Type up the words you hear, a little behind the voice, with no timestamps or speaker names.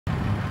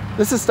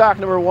This is stock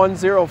number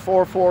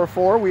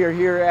 10444. We are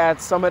here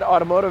at Summit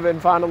Automotive in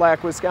Fond du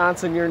Lac,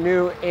 Wisconsin, your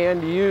new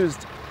and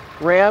used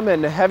Ram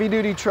and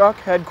heavy-duty truck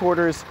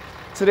headquarters.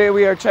 Today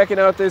we are checking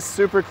out this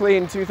super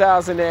clean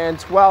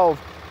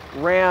 2012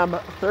 Ram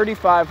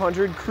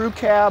 3500 crew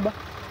cab,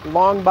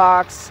 long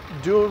box,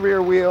 dual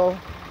rear wheel,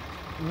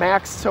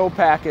 max tow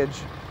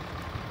package.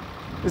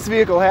 This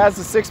vehicle has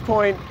a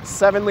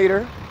 6.7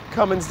 liter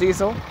Cummins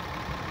diesel.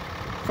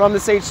 From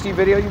this HD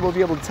video, you will be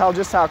able to tell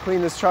just how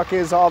clean this truck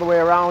is all the way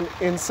around,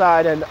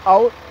 inside and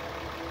out.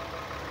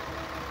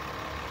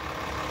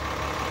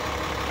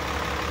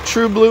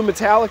 True blue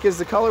metallic is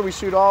the color. We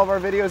shoot all of our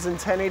videos in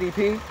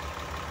 1080p,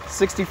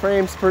 60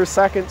 frames per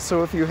second.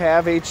 So if you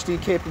have HD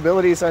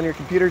capabilities on your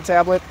computer,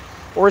 tablet,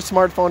 or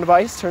smartphone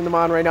device, turn them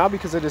on right now,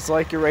 because it is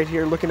like you're right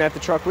here looking at the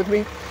truck with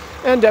me.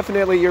 And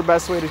definitely your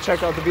best way to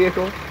check out the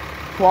vehicle,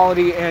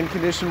 quality and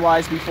condition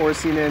wise, before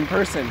seeing it in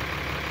person.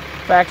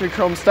 Factory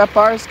chrome step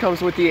bars,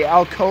 comes with the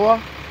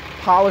Alcoa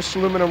polished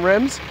aluminum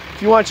rims.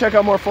 If you want to check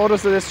out more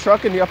photos of this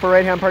truck, in the upper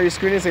right hand part of your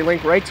screen is a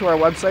link right to our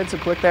website, so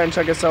click that and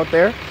check us out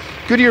there.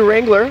 Goodyear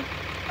Wrangler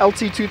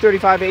LT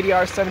 235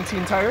 ADR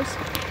 17 tires.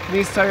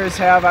 These tires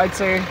have, I'd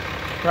say,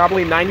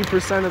 probably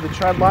 90% of the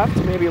tread left,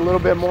 maybe a little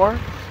bit more.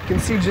 You can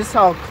see just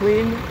how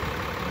clean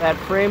that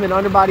frame and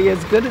underbody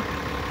is. Good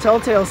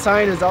telltale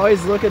sign is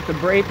always look at the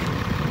brake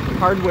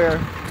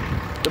hardware,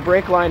 the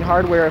brake line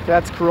hardware, if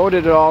that's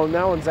corroded at all. And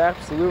that one's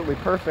absolutely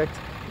perfect,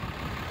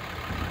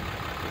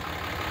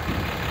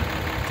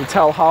 to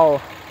tell how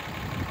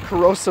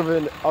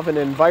corrosive of an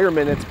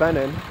environment it's been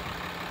in.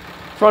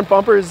 Front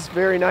bumper is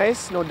very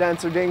nice, no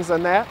dents or dings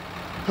on that.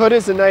 Hood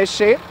is in nice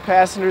shape.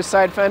 Passenger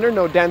side fender,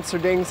 no dents or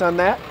dings on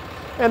that.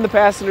 And the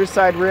passenger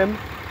side rim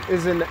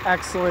is in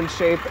excellent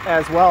shape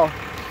as well.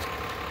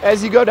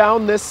 As you go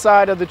down this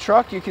side of the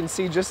truck, you can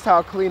see just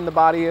how clean the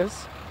body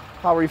is,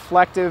 how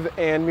reflective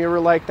and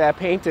mirror-like that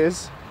paint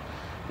is.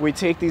 We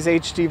take these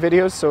HD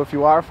videos, so if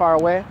you are far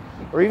away,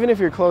 or even if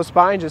you're close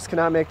by and just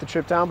cannot make the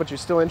trip down, but you're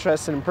still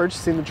interested in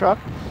purchasing the truck,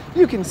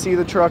 you can see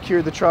the truck,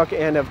 hear the truck,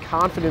 and have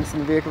confidence in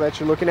the vehicle that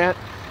you're looking at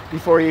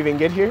before you even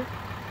get here.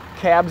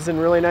 Cab's in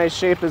really nice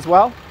shape as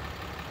well.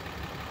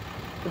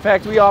 In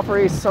fact, we offer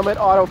a Summit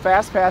Auto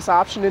Fast Pass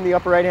option in the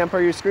upper right-hand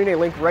part of your screen, a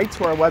link right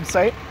to our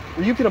website,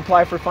 where you can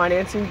apply for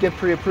financing, get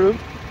pre-approved,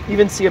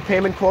 even see a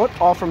payment quote,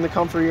 all from the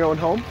comfort of your own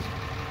home.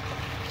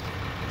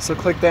 So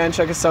click that and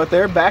check us out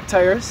there. Back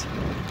tires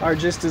are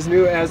just as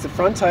new as the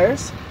front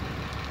tires.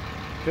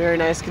 Very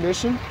nice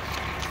condition.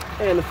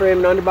 And the frame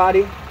and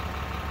underbody,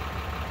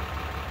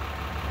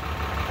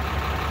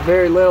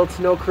 very little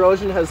to no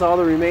corrosion, has all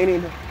the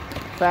remaining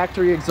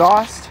factory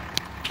exhaust.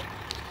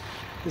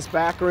 This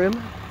back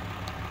rim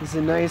is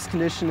in nice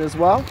condition as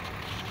well.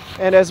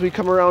 And as we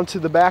come around to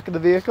the back of the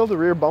vehicle, the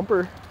rear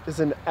bumper is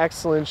in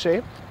excellent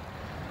shape.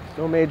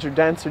 No major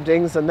dents or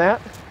dings on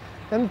that.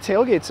 And the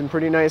tailgate's in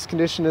pretty nice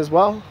condition as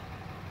well.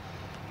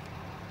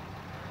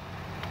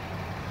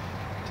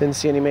 Didn't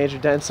see any major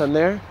dents on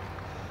there.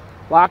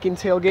 Locking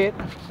tailgate,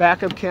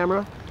 backup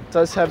camera.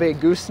 Does have a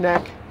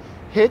gooseneck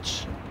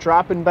hitch,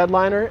 drop-in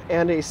bedliner,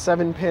 and a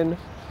 7-pin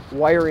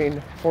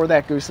wiring for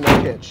that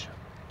gooseneck hitch.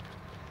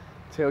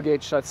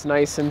 Tailgate shuts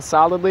nice and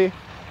solidly.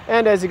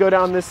 And as you go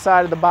down this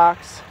side of the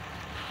box,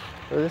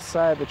 or this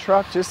side of the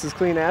truck, just as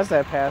clean as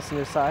that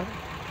passenger side.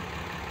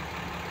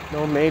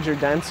 No major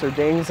dents or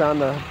dings on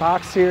the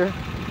box here.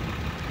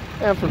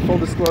 And for full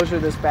disclosure,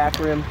 this back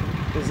rim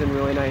is in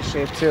really nice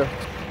shape too.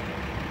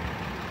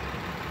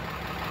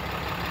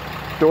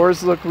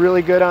 Doors look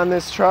really good on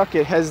this truck.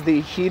 It has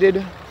the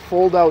heated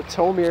fold-out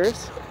tow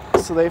mirrors,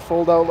 so they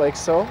fold out like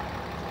so.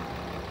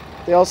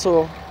 They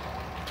also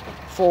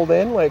fold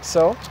in like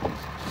so.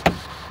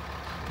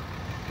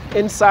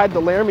 Inside,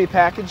 the Laramie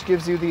package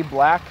gives you the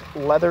black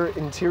leather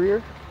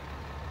interior.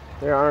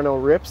 There are no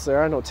rips, there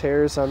are no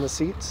tears on the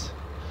seats.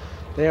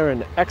 They are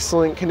in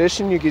excellent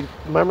condition. You get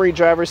memory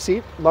driver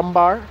seat,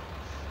 lumbar,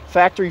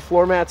 factory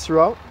floor mats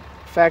throughout,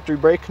 factory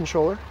brake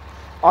controller,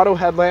 auto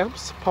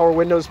headlamps, power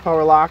windows,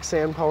 power locks,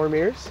 and power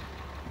mirrors.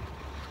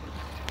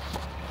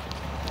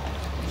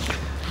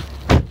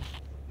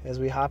 As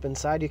we hop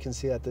inside, you can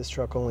see that this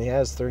truck only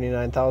has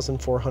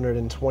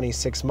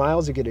 39,426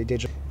 miles. You get a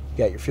digital, you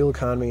got your fuel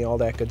economy, all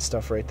that good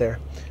stuff right there.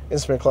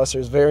 Instrument cluster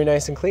is very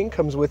nice and clean.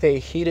 Comes with a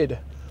heated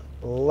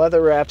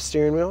leather wrapped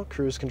steering wheel,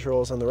 cruise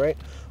controls on the right,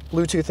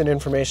 Bluetooth and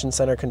information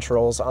center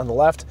controls on the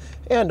left,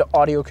 and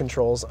audio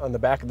controls on the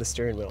back of the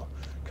steering wheel.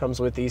 Comes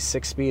with the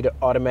 6-speed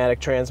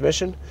automatic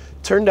transmission,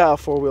 turn dial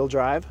 4-wheel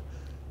drive,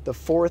 the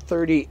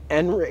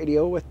 430N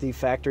radio with the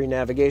factory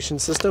navigation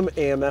system,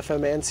 AM,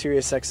 FM, and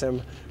Sirius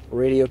XM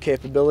radio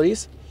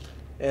capabilities.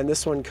 And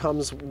this one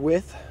comes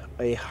with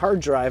a hard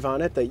drive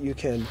on it that you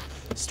can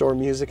store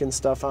music and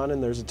stuff on,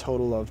 and there's a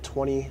total of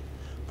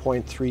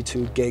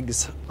 20.32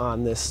 gigs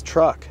on this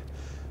truck.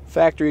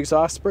 Factory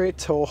exhaust spray,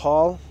 tow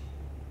haul,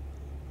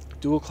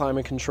 dual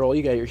climate control.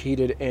 You got your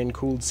heated and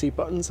cooled seat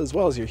buttons as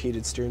well as your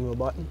heated steering wheel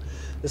button.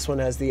 This one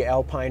has the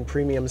Alpine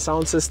premium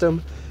sound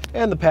system,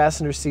 and the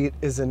passenger seat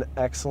is in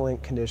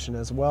excellent condition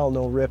as well.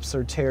 No rips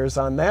or tears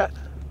on that.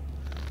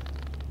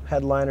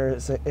 Headliner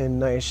is in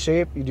nice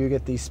shape. You do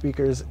get these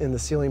speakers in the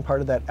ceiling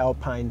part of that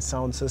Alpine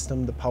sound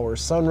system, the power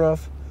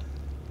sunroof,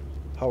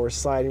 power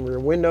sliding rear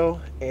window,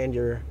 and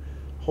your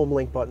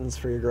Homelink buttons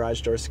for your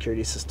garage door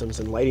security systems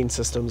and lighting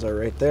systems are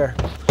right there.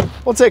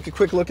 We'll take a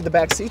quick look at the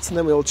back seats and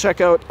then we'll check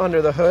out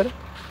under the hood.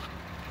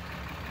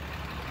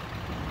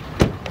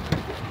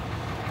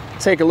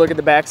 Take a look at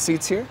the back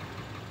seats here.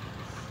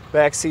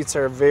 Back seats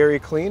are very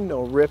clean,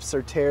 no rips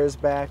or tears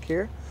back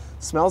here.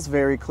 Smells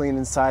very clean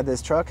inside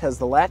this truck. Has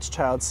the Latch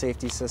child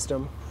safety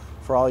system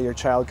for all your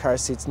child car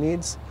seats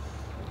needs.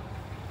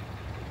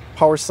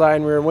 Power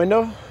slide rear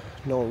window,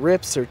 no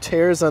rips or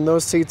tears on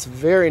those seats,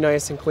 very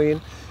nice and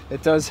clean.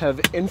 It does have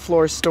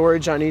in-floor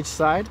storage on each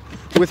side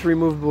with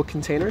removable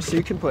containers, so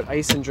you can put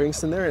ice and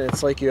drinks in there, and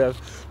it's like you have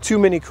 2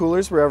 mini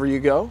coolers wherever you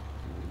go.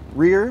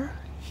 Rear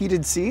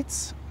heated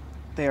seats.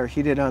 They are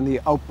heated on the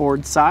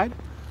outboard side,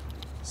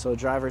 so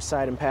driver's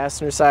side and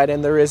passenger side,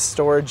 and there is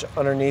storage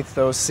underneath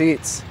those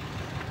seats.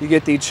 You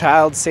get the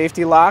child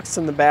safety locks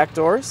in the back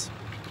doors,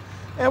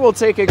 and we'll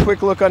take a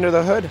quick look under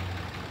the hood.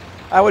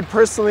 I would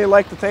personally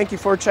like to thank you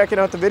for checking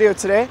out the video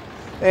today,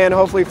 and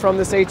hopefully from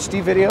this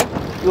HD video,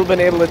 you'll been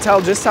able to tell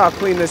just how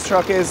clean this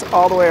truck is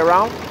all the way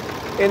around,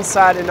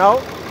 inside and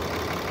out.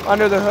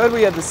 Under the hood,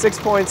 we have the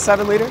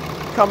 6.7 liter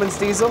Cummins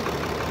diesel.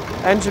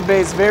 Engine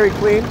bay is very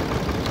clean,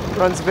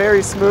 runs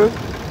very smooth.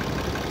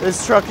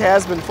 This truck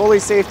has been fully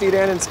safetied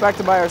and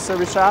inspected by our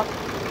service shop.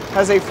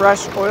 Has a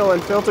fresh oil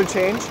and filter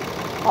change.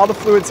 All the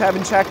fluids have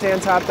been checked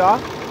and topped off.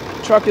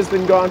 Truck has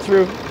been gone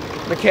through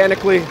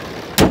mechanically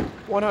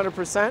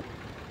 100%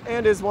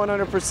 and is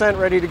 100%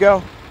 ready to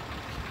go.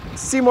 To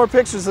see more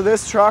pictures of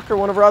this truck or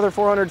one of our other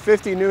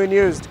 450 new and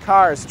used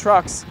cars,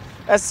 trucks,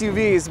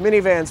 SUVs,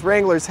 minivans,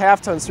 Wranglers,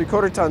 half tons,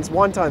 3/4 tons,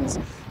 1 tons,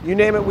 you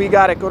name it, we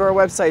got it. Go to our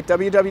website,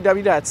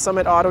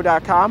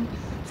 www.summitauto.com.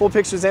 Full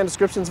pictures and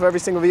descriptions of every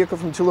single vehicle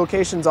from 2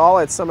 locations, all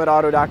at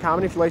summitauto.com.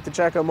 And if you'd like to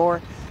check out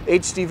more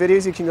HD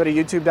videos, you can go to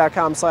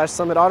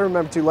youtube.com/summitauto.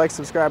 Remember to like,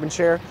 subscribe, and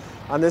share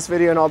on this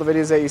video and all the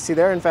videos that you see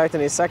there. In fact,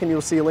 in a second,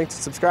 you'll see a link to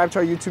subscribe to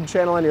our YouTube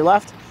channel on your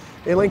left.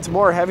 A link to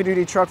more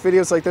heavy-duty truck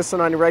videos like this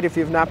one on your right if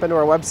you've not been to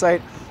our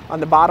website. On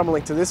the bottom, a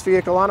link to this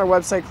vehicle on our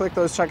website. Click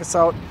those, check us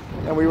out,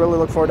 and we really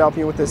look forward to helping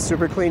you with this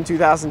super clean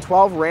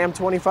 2012 Ram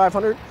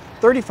 2500,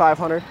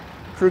 3500,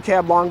 crew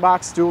cab long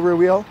box, dual rear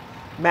wheel,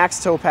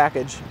 max tow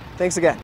package. Thanks again.